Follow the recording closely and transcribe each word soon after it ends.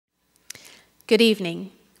Good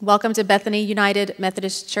evening. Welcome to Bethany United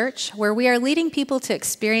Methodist Church, where we are leading people to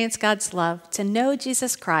experience God's love, to know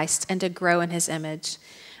Jesus Christ, and to grow in his image.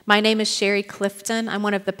 My name is Sherry Clifton. I'm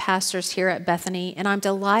one of the pastors here at Bethany, and I'm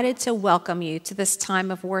delighted to welcome you to this time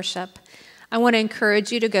of worship. I want to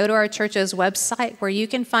encourage you to go to our church's website where you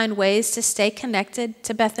can find ways to stay connected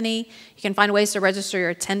to Bethany. You can find ways to register your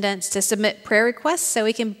attendance, to submit prayer requests so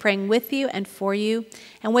we can be praying with you and for you,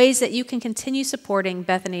 and ways that you can continue supporting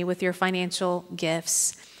Bethany with your financial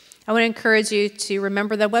gifts. I want to encourage you to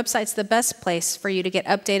remember the website's the best place for you to get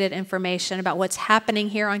updated information about what's happening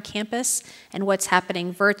here on campus and what's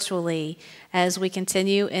happening virtually as we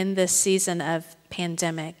continue in this season of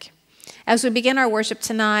pandemic. As we begin our worship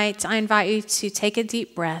tonight, I invite you to take a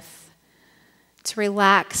deep breath, to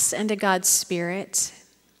relax into God's Spirit,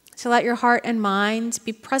 to let your heart and mind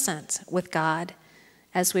be present with God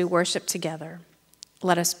as we worship together.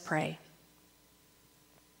 Let us pray.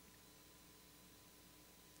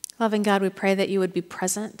 Loving God, we pray that you would be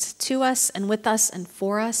present to us and with us and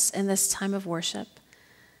for us in this time of worship,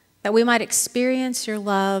 that we might experience your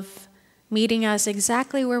love meeting us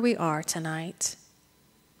exactly where we are tonight,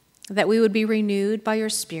 that we would be renewed by your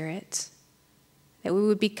Spirit, that we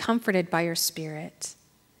would be comforted by your Spirit,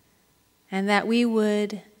 and that we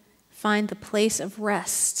would find the place of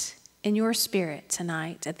rest in your Spirit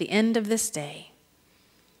tonight at the end of this day.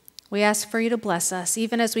 We ask for you to bless us,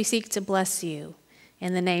 even as we seek to bless you,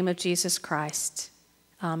 in the name of Jesus Christ.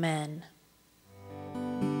 Amen.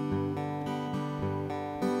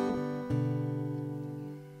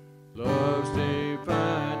 Love's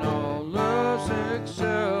divine, all love's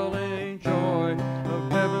excelling joy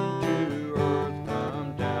of heaven to earth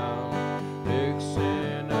come down,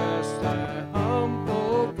 fixing us thy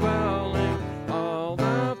humble dwelling, all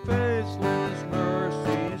the faithless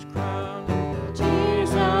mercies crown.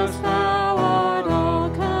 Jesus, thou art all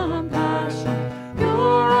compassion,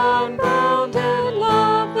 your unbounded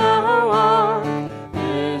love thou art.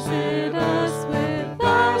 Visit us with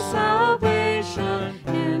thy salvation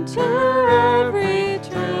into every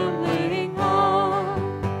trembling heart.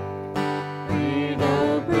 Breathe,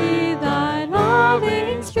 oh, breathe thy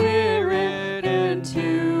loving Spirit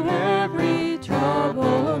into every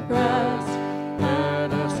troubled breast.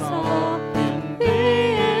 Let us all in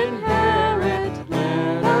thee inherit.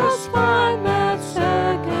 Let us find that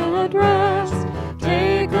second rest.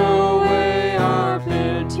 Take away our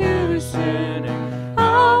fear to sinning.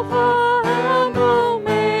 Alpha and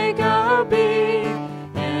Omega be.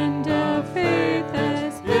 End of faith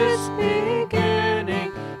as this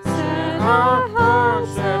beginning. Set our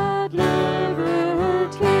hearts at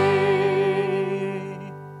liberty.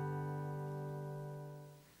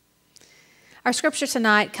 Our scripture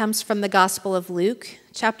tonight comes from the Gospel of Luke,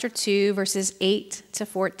 chapter 2, verses 8 to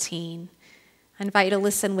 14. I invite you to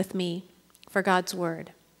listen with me for God's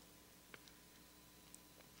word.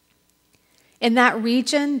 In that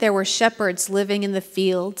region, there were shepherds living in the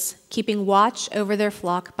fields, keeping watch over their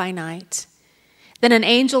flock by night. Then an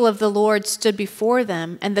angel of the Lord stood before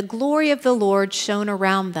them, and the glory of the Lord shone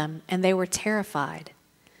around them, and they were terrified.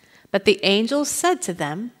 But the angel said to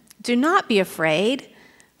them, "Do not be afraid,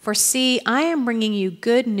 for see, I am bringing you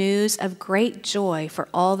good news of great joy for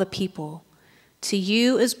all the people. To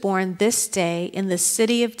you is born this day in the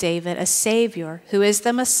city of David a Savior, who is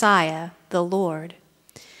the Messiah, the Lord.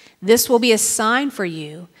 This will be a sign for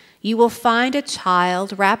you. You will find a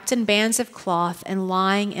child wrapped in bands of cloth and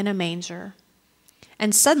lying in a manger."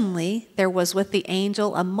 And suddenly there was with the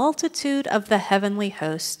angel a multitude of the heavenly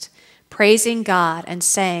host, praising God and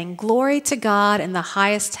saying, "Glory to God in the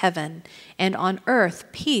highest heaven, and on earth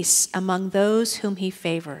peace among those whom he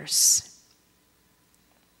favors."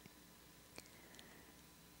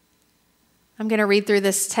 I'm going to read through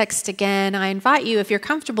this text again. I invite you, if you're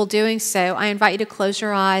comfortable doing so, I invite you to close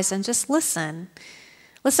your eyes and just listen.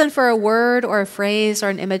 Listen for a word or a phrase or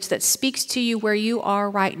an image that speaks to you where you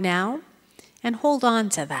are right now, and hold on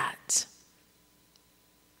to that.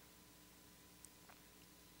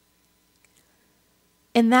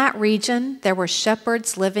 In that region, there were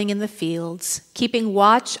shepherds living in the fields, keeping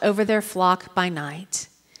watch over their flock by night.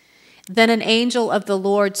 Then an angel of the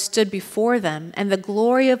Lord stood before them, and the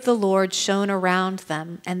glory of the Lord shone around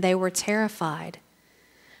them, and they were terrified.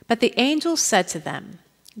 But the angel said to them,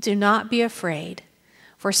 "Do not be afraid,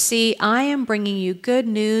 for see, I am bringing you good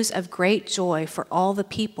news of great joy for all the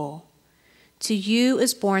people. To you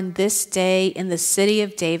is born this day in the city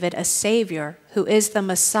of David a Savior, who is the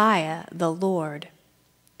Messiah, the Lord.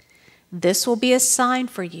 This will be a sign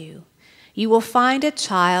for you. You will find a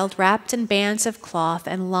child wrapped in bands of cloth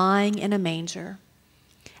and lying in a manger."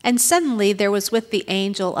 And suddenly there was with the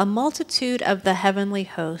angel a multitude of the heavenly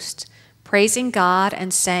host, praising God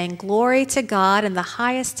and saying, "Glory to God in the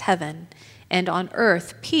highest heaven, and on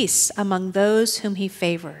earth peace among those whom he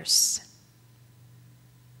favors."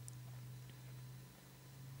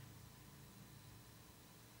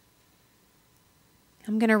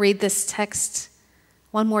 I'm going to read this text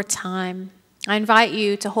one more time. I invite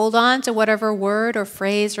you to hold on to whatever word or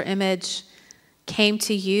phrase or image came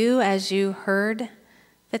to you as you heard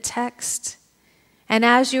the text. And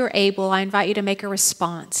as you're able, I invite you to make a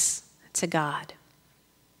response to God.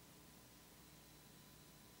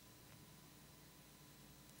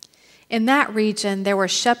 In that region, there were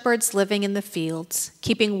shepherds living in the fields,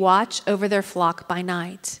 keeping watch over their flock by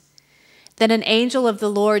night. Then an angel of the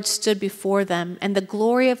Lord stood before them, and the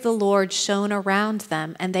glory of the Lord shone around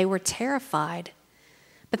them, and they were terrified.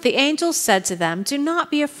 But the angel said to them, "Do not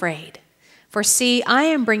be afraid, for see, I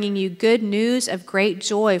am bringing you good news of great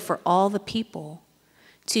joy for all the people.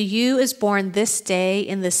 To you is born this day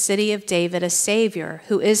in the city of David a Savior,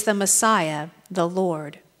 who is the Messiah, the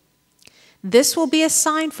Lord. This will be a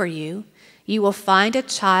sign for you. You will find a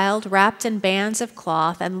child wrapped in bands of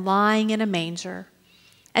cloth and lying in a manger."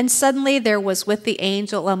 And suddenly there was with the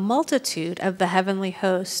angel a multitude of the heavenly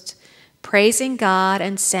host, praising God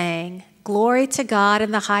and saying, "Glory to God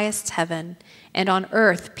in the highest heaven, and on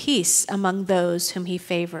earth peace among those whom he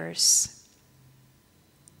favors."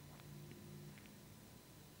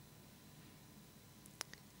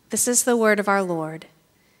 This is the word of our Lord.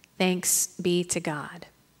 Thanks be to God.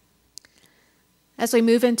 As we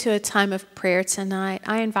move into a time of prayer tonight,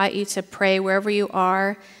 I invite you to pray wherever you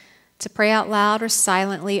are, to pray out loud or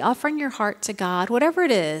silently, offering your heart to God, whatever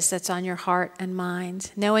it is that's on your heart and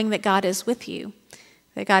mind, knowing that God is with you,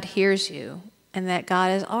 that God hears you, and that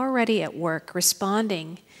God is already at work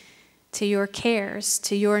responding to your cares,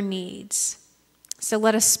 to your needs. So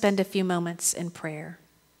let us spend a few moments in prayer.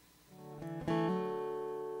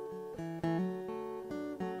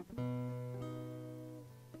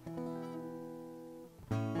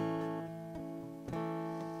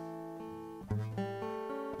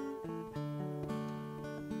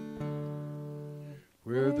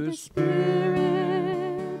 Where the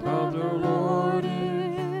Spirit of the Lord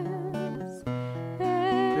is,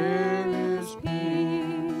 there is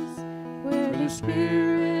peace. Where the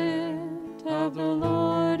Spirit of the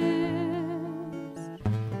Lord is,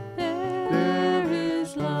 there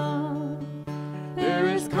is love. There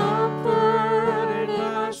is comfort in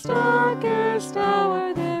life's darkest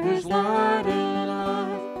hour. There is light in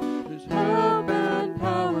life. There's help and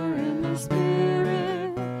power in the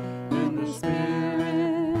Spirit, in the Spirit.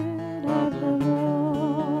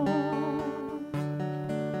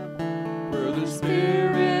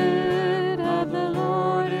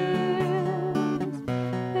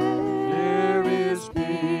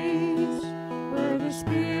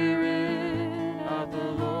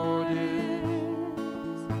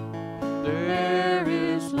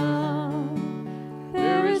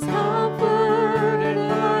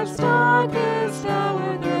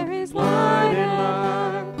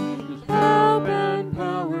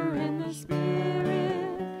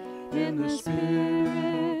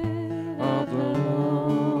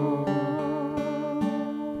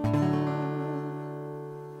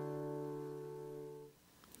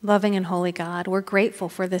 Loving and holy God, we're grateful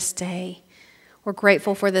for this day. We're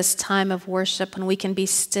grateful for this time of worship when we can be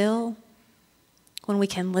still, when we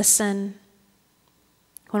can listen,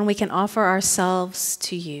 when we can offer ourselves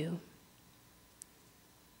to you.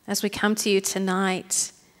 As we come to you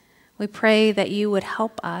tonight, we pray that you would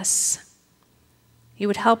help us. You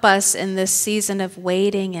would help us in this season of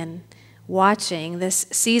waiting and watching, this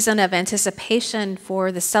season of anticipation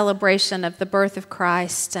for the celebration of the birth of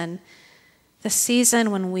Christ, and the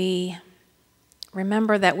season when we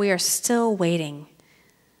remember that we are still waiting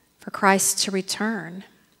for Christ to return.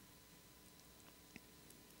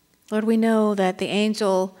 Lord, we know that the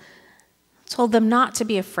angel told them not to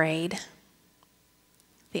be afraid.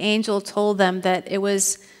 The angel told them that it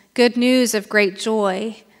was good news of great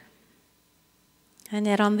joy. And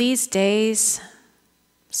yet on these days,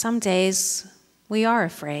 some days, we are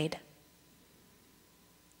afraid.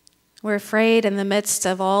 We're afraid in the midst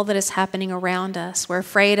of all that is happening around us. We're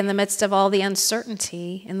afraid in the midst of all the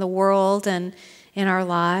uncertainty in the world and in our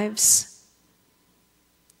lives.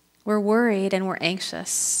 We're worried and we're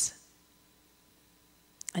anxious.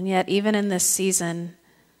 And yet, even in this season,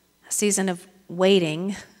 a season of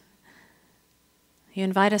waiting, you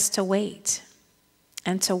invite us to wait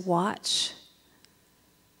and to watch.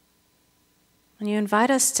 And you invite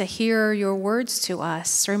us to hear your words to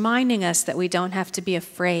us, reminding us that we don't have to be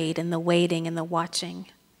afraid in the waiting and the watching.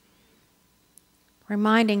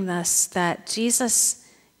 Reminding us that Jesus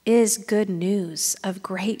is good news of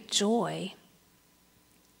great joy.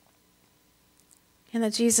 And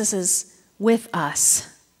that Jesus is with us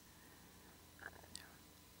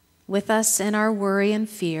in our worry and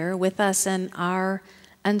fear, with us in our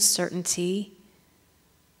uncertainty,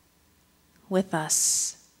 with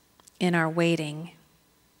us in our waiting.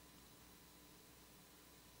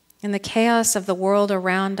 In the chaos of the world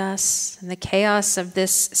around us, in the chaos of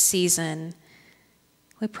this season,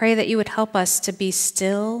 we pray that you would help us to be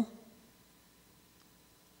still.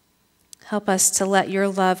 Help us to let your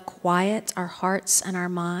love quiet our hearts and our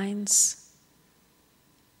minds.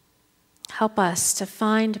 Help us to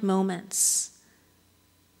find moments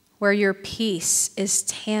where your peace is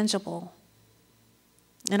tangible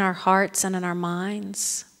in our hearts and in our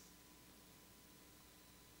minds.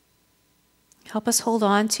 Help us hold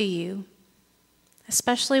on to you,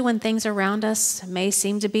 especially when things around us may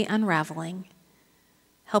seem to be unraveling.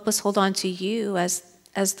 Help us hold on to you as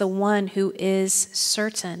the one who is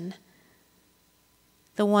certain,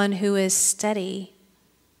 the one who is steady,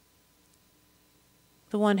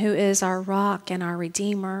 the one who is our rock and our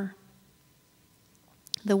Redeemer,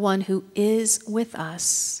 the one who is with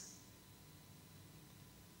us.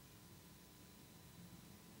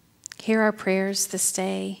 Hear our prayers this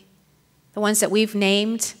day, the ones that we've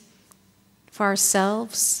named for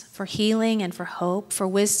ourselves, for healing and for hope, for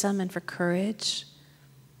wisdom and for courage,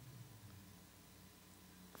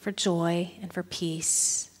 for joy and for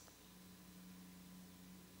peace,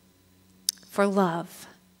 for love.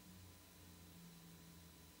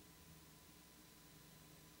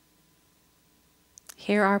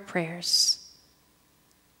 Hear our prayers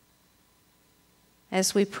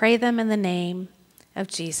as we pray them in the name of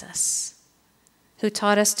Jesus, who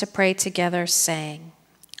taught us to pray together, saying,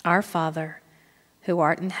 Our Father, who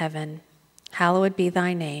art in heaven, hallowed be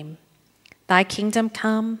thy name. Thy kingdom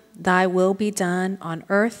come, thy will be done on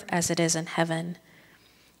earth as it is in heaven.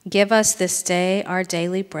 Give us this day our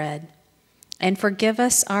daily bread, and forgive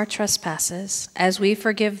us our trespasses, as we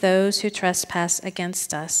forgive those who trespass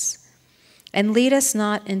against us. And lead us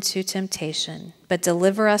not into temptation, but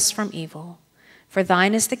deliver us from evil. For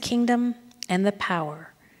thine is the kingdom, and the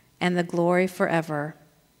power, and the glory forever.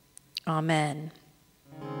 Amen.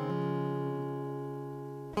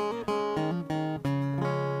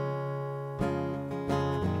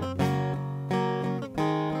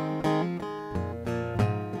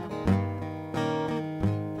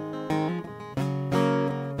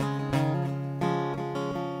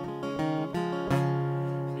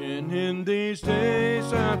 In these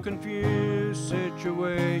days of confused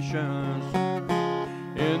situations,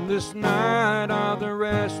 in this night of the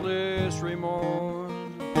restless remorse,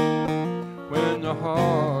 when the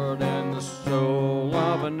heart and the soul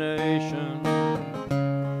of a nation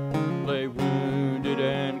lay wounded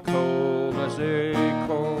and cold as a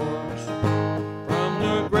corpse, from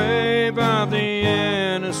the grave of the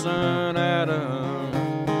innocent Adam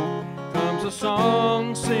comes a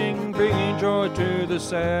song, sing, bringing joy to the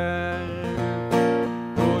sad.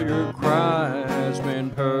 For your cry has been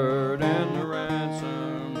heard and the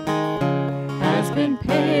ransom has been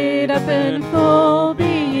paid up in full. Be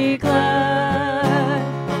ye glad,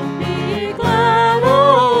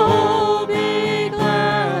 oh, be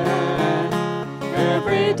glad.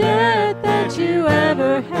 Every debt that you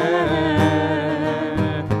ever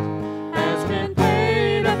had has been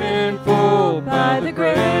paid up in full by the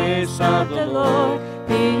grace of the Lord.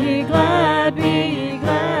 Be ye glad, be ye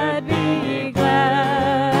glad, be ye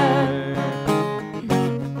glad.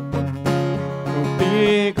 Oh,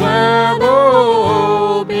 be glad,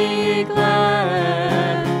 oh, be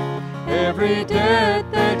glad. Every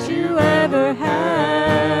debt that you ever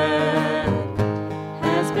had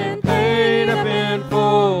has been paid up in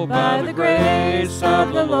full by the grace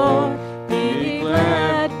of the Lord. Be ye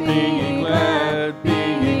glad, be ye glad, be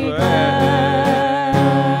ye glad.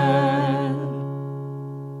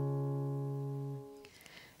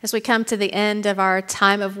 As we come to the end of our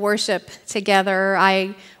time of worship together,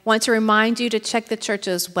 I want to remind you to check the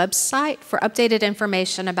church's website for updated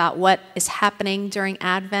information about what is happening during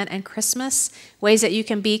Advent and Christmas, ways that you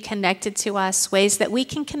can be connected to us, ways that we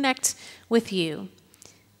can connect with you.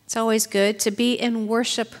 It's always good to be in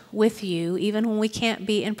worship with you, even when we can't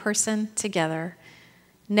be in person together,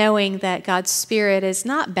 knowing that God's Spirit is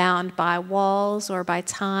not bound by walls or by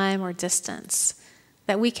time or distance,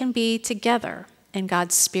 that we can be together in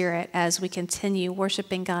God's Spirit as we continue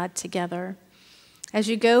worshiping God together. As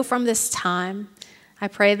you go from this time, I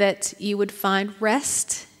pray that you would find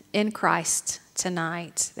rest in Christ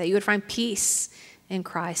tonight, that you would find peace in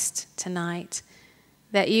Christ tonight,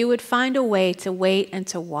 that you would find a way to wait and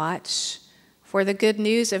to watch for the good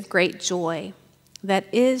news of great joy that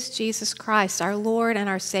is Jesus Christ, our Lord and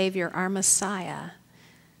our Savior, our Messiah,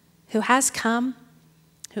 who has come,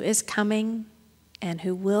 who is coming, and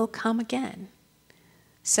who will come again.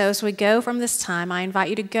 So as we go from this time, I invite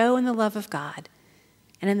you to go in the love of God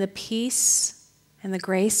and in the peace and the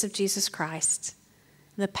grace of Jesus Christ,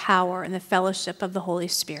 and the power and the fellowship of the Holy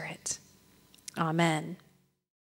Spirit. Amen.